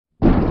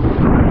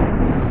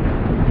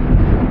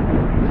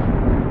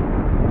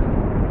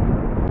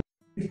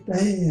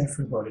Hey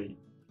everybody,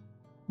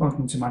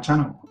 welcome to my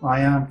channel.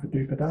 I am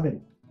Fadupa Daddy.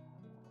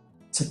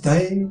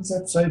 Today's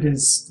episode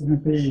is going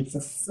to be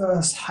the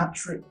first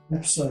hat-trick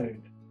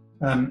episode.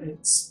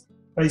 It's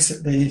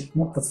basically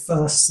not the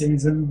first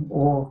season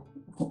or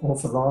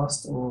the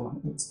last, or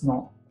it's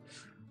not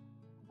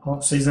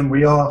half season.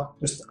 We are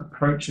just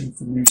approaching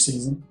the new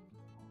season.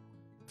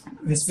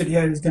 This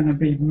video is going to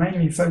be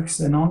mainly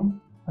focusing on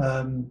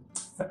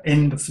the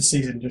end of the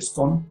season just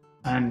gone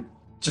and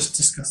just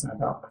discussing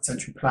about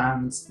potential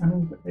plans,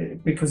 and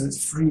because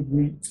it's 3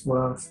 weeks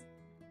worth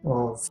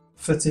of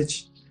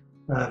footage,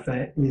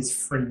 there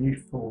is 3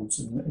 youth balls,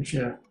 and if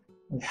you're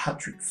a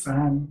hat-trick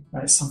fan,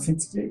 it's something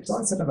to be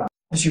excited about.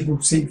 As you will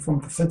see from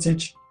the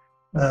footage,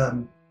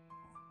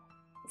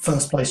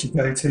 first place you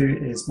go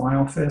to is my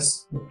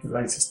office with the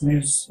latest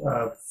news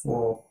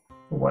for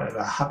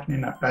whatever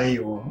happening that day,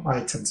 or I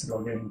tend to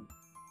log in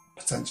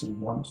potentially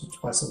once or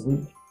twice a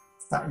week.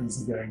 That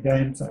easy-going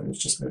game, so it's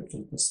just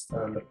literally just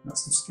looking at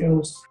some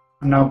skills.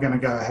 I'm now going to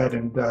go ahead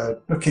and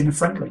book in a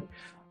friendly.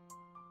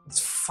 It's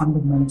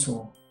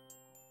fundamental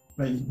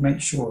that you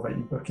make sure that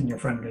you book in your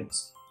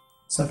friendlies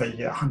so that you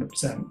get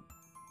 100%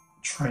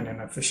 training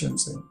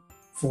efficiency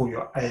for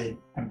your A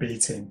and B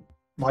team.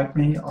 Like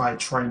me, I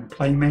train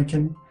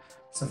playmaking,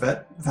 so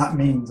that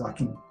means I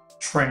can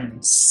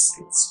train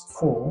 6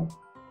 core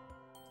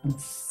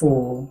and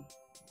 4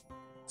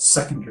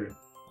 secondary,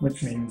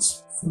 which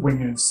means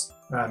wingers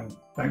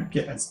don't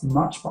get as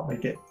much, but they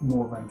get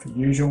more than the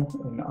usual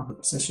in other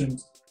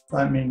positions.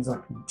 That means I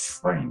can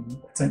train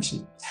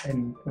potentially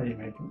 10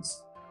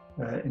 playmakers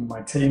in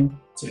my team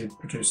to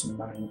produce some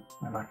money,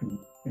 and I can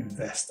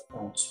invest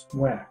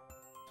elsewhere.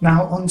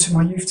 Now on to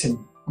my youth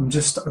team. I'm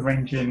just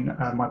arranging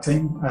my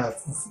team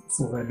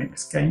for the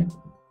next game.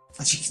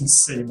 As you can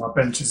see, my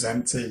bench is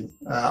empty.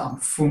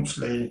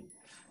 Unfortunately,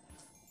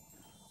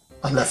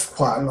 I left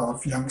quite a lot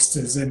of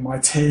youngsters in my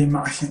team.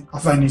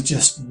 I've only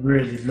just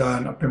really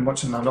learned. I've been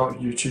watching a lot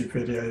of YouTube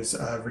videos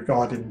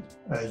regarding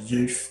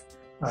youth,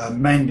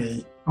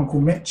 mainly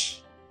Uncle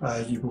Mitch.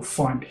 You will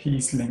find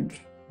his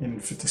link in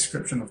the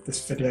description of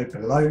this video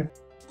below.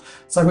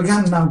 So we're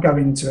going to now go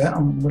into it,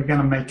 and we're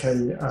going to make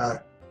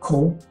a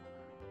call.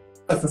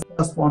 So the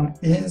first one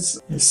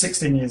is, he's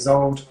 16 years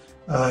old.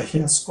 He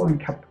has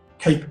scoring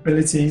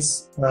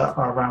capabilities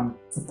around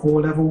the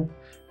core level.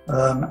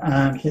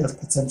 And he has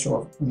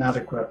potential of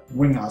inadequate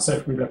winger. So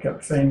if we look at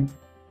the thing,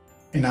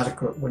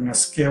 inadequate winger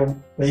skill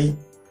B,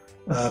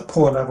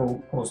 poor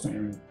level, poor's not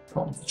even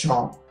part of the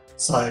chart.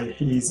 So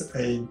he's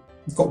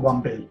got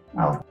 1B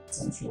out of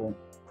potential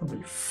probably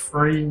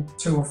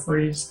 2 or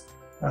 3s.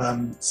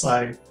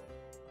 So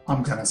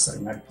I'm going to say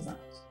no to that.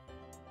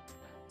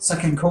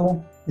 Second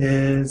call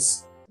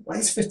is, well,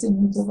 he's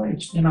 15 years of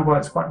age. You know what?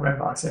 It's quite rare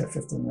that I say a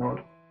 15-year-old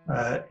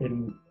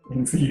in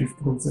the youth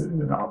pools.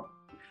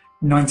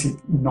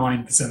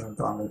 99% of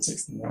the time they're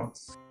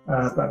 16-year-olds.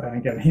 But then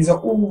again, he's an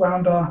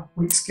all-rounder,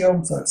 weak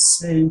skill, so that's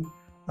C.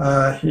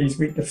 He's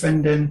weak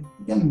defending,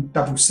 again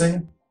double C,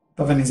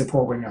 but then he's a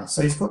poor winger.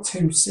 So he's got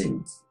 2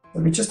 C's. So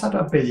we just had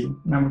our B,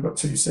 now we've got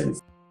 2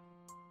 C's.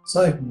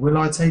 So will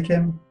I take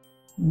him?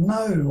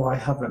 No, I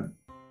haven't.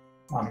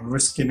 I'm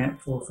risking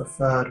it for the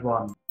third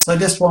one. So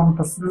this one,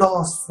 the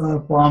last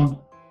third one,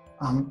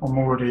 I'm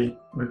already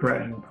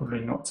regretting probably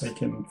not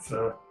taking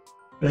the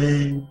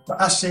B,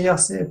 but actually I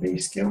see a B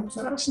skill,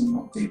 so actually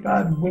not too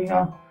bad.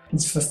 Winger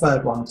is the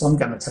third one, so I'm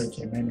going to take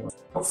him anyway.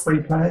 Got 3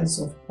 players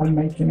of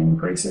playmaking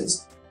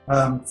increases.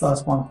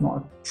 First one's not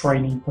a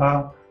training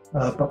player,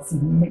 but for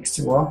the next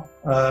 2 are.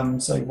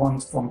 So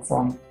one's gone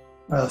from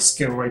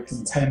skill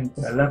rating 10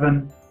 to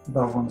 11, the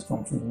other one's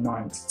gone from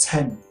 9 to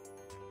 10.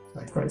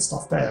 So great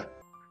stuff there.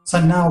 So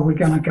now we're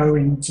going to go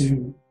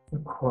into the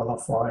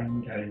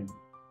qualifying game.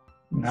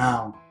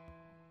 Now,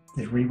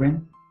 did we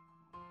win?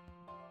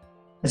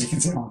 As you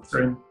can see on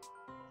screen,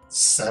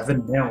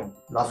 7-0,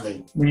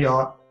 lovely. We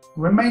are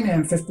remaining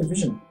in 5th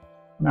division.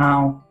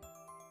 Now,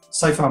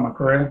 so far in my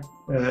career,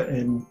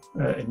 in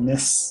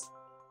this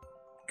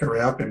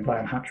career, I've been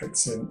playing hat-trick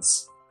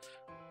since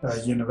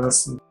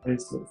university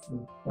days, which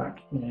was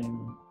back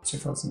in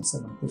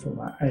 2007,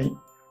 2008,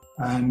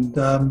 and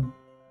on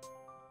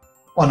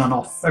and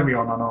off, very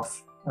on and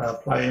off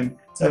playing.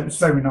 So it was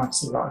very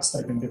nice to see that I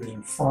stayed in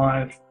Division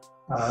 5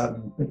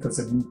 because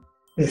in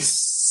this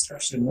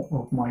section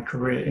of my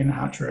career in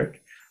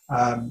hat-trick,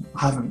 I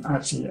haven't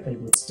actually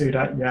able to do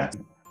that yet.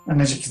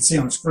 And as you can see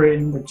on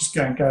screen, we're just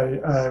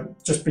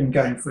just been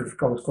going through the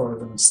goal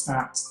scorers and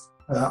stats.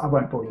 I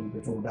won't bore you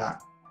with all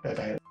that.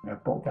 They're a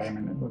bot game,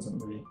 and it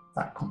wasn't really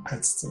that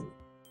competitive.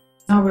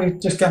 Now we're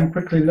just going to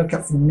quickly look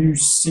at the new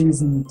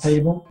season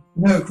table.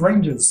 Newark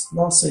Rangers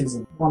last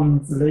season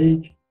won the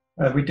league.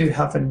 We do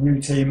have a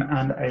new team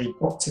and a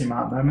bot team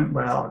at the moment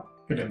where I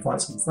could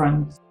invite some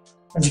friends.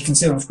 As you can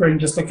see on screen,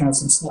 just looking at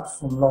some stats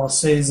from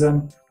last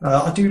season,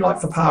 I do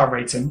like the power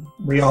rating.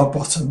 We are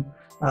bottom,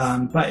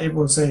 but it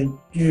was a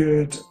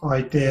good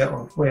idea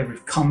of where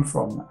we've come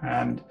from,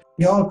 and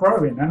we are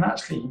growing. And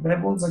actually, there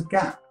was a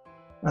gap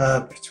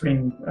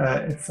between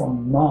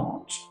from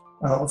March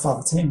of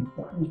other teams.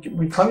 But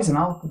we're closing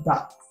up with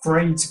that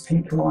grey to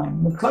pink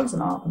line. We're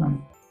closing up and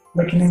then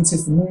looking into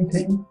the new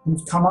team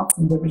who's come up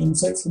from Division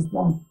 6. He's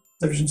won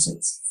Division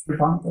 6 3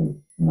 times,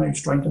 no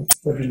stranger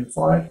to Division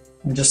 5,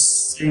 and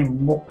just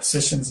seeing what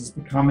positions he's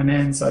be coming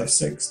in. So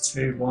 6,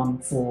 2, 1,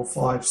 4,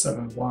 5,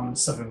 7, 1,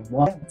 7,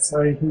 1.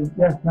 So he,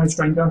 no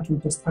stranger. He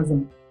just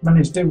hasn't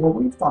managed to do what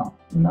we've done,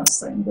 and that's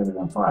staying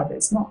Division 5.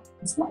 It's not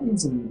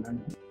easy, you know.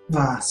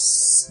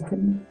 Last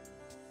second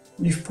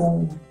youth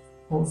pool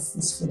of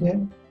this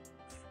video.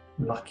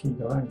 Lucky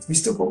guys. We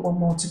still got one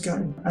more to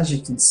go. As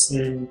you can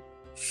see,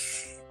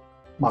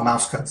 my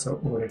mouse cursor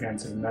already going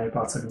to the no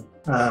button.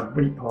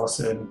 Weak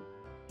passing,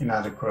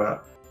 inadequate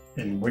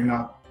in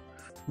winger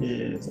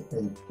is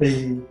a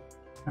B,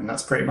 and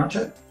that's pretty much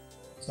it.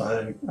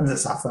 So as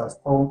it's our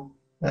first poll,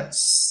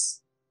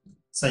 let's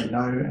say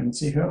no and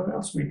see who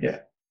else we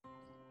get.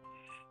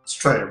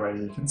 Straight away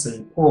you can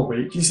see poor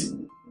weak. You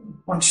see,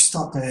 once you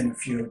start doing a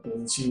few of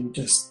these, you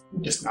just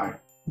know.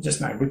 You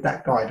just know with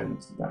that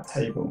guidance, that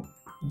table,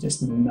 you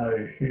just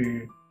know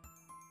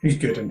who's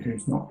good and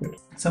who's not good.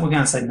 So we're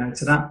going to say no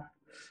to that.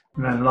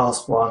 And then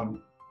last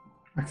one,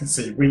 I can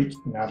see weak,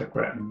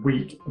 inadequate, and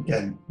weak,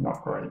 again,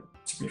 not great,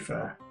 to be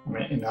fair. I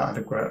mean,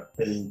 inadequate,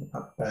 B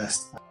at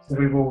best. So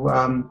we will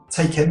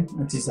take him,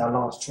 that is our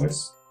last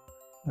choice,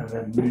 and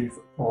then move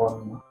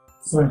on.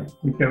 So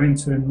we go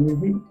into a new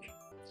week.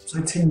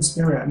 So team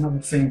spirit, another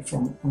thing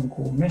from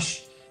Uncle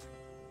Mish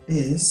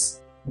is,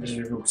 as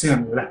you will see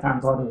on the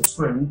left-hand side of the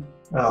screen,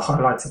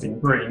 highlighted in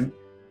green,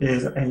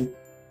 is a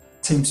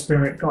team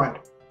spirit guide.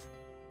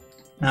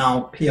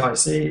 Now,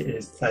 PIC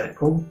is play it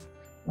cool,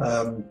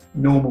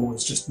 normal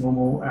is just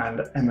normal, and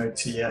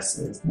MOTS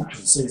is match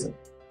of the season.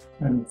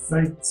 And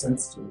very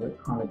sensitive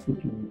that kind of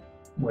give you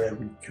where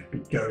we could be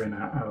going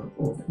at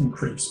of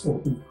increase or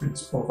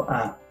decrease of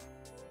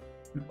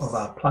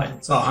our play.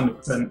 So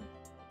 100%,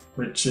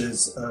 which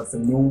is for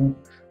normal,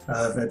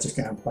 they're just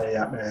going to play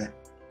at their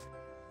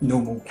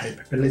normal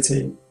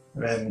capability.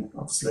 And then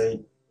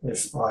obviously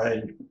if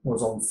I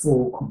was on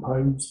 4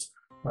 composed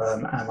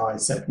and I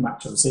said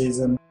match of the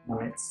season,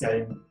 my next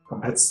game,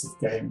 competitive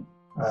game,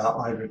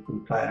 I would be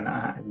playing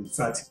at a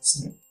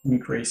 30%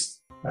 increase,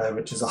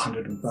 which is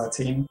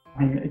 113.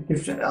 I mean, it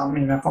gives, I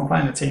mean, if I'm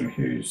playing a team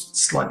who's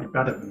slightly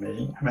better than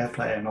me and they're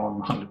playing on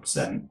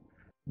 100%,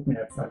 we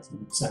have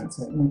 13%,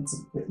 so it makes it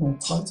a bit more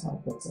tighter,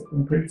 but it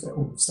improves it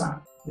all the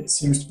stats. It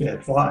seems to be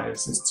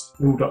advised is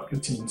to build up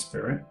your team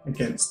spirit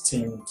against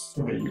teams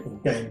or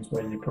games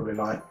where you probably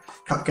like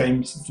cup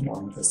games. If you're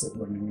not interested in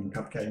winning in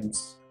cup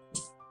games,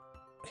 just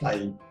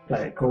play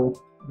it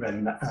cool.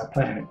 Then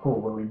playing it cool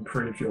will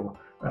improve your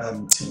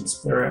team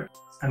spirit.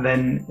 And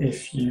then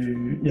if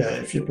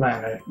you're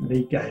playing a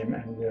league game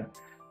and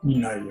you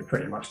know you're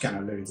pretty much going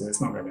to lose it, it's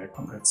not going to be a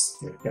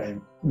competitive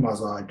game, you might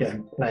as well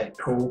again play it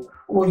cool.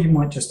 Or you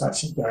might just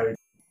actually go,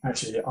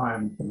 actually I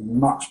am the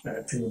much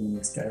better team in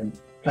this game,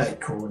 play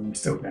it cool and you're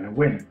still going to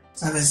win.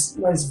 So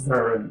there's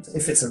variant.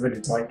 If it's a really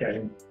tight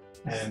game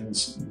and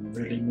you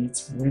really need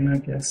to win, I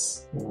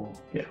guess, or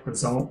get a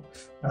result,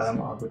 I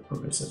would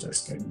probably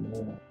suggest going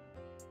normal.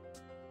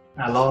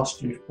 Our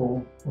last youth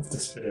ball of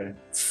this video.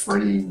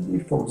 3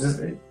 youth balls,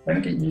 isn't it?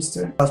 Don't get used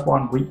to it. First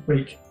one,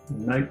 weak,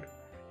 nope.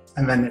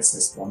 And then it's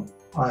this one.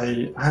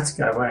 I had to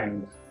go away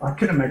and I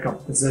couldn't make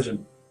up a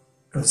decision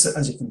because,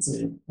 as you can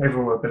see,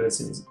 overall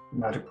abilities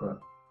inadequate,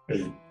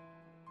 B.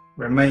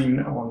 Remain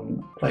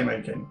on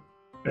playmaking,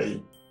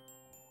 B.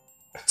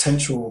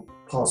 Potential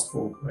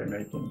passable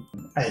playmaking,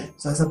 A.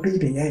 So it's a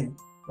BBA.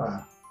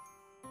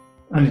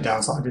 Only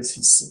downside is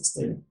he's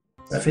 16.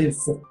 So if he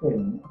was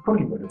 15, I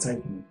probably would have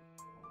taken him.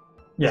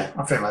 Yeah,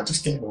 I feel like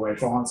just getting away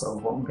from answer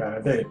of what I'm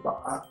going to do,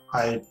 but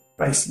I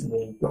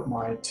basically got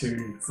my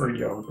 2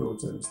 3-year-old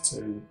daughters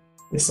to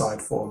decide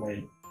for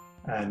me,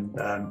 and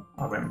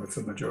I went with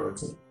the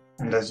majority.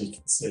 And as you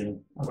can see,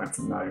 I went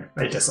for no.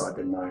 They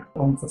decided no.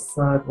 On the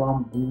third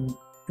one, we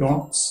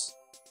got,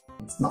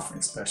 it's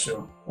nothing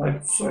special.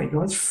 Like, sorry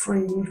guys,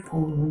 3 youth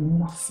pools and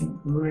nothing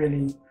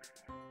really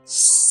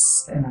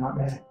sitting out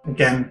there.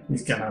 Again,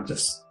 he's gonna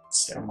just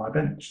sit on my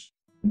bench.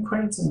 I'm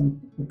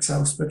creating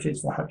Excel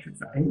spreadsheets for HATTRICK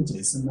for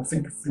ages, and I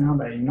think I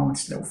found a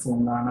nice little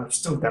formula, and I'm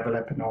still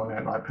developing on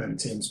it, like putting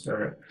team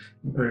spirit,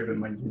 improving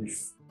my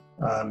youth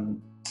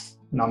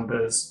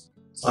numbers.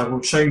 So I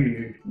will show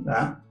you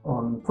that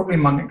on probably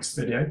my next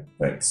video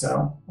for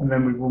Excel, and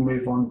then we will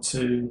move on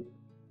to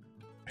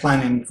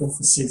planning for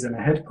the season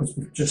ahead because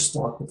we've just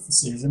started the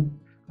season,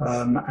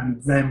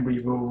 and then we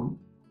will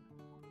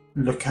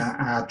look at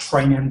our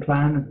training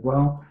plan as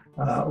well.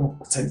 Or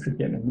potentially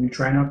getting a new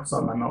trainer because I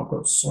might not have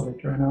got a solid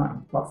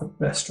trainer, but the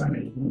best trainer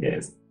you can get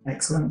is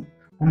excellent.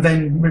 And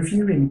then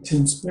reviewing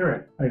team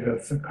spirit over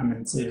the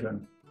coming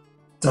season.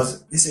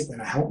 Is it going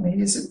to help me?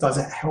 Does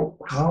it help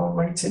power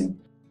rating?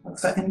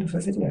 That's the end of the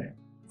video.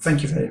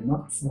 Thank you very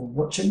much for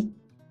watching.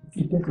 If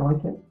you did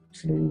like it,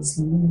 please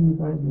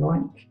leave a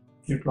like.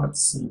 If you'd like to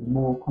see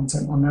more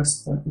content on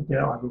this, don't forget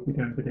I will be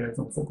doing videos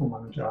on Football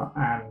Manager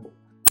and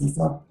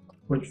FIFA,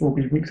 which will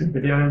be weekly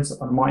videos.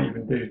 I might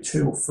even do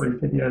 2 or 3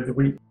 videos a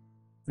week.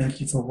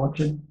 Thank you for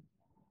watching.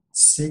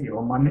 see you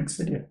on my next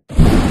video.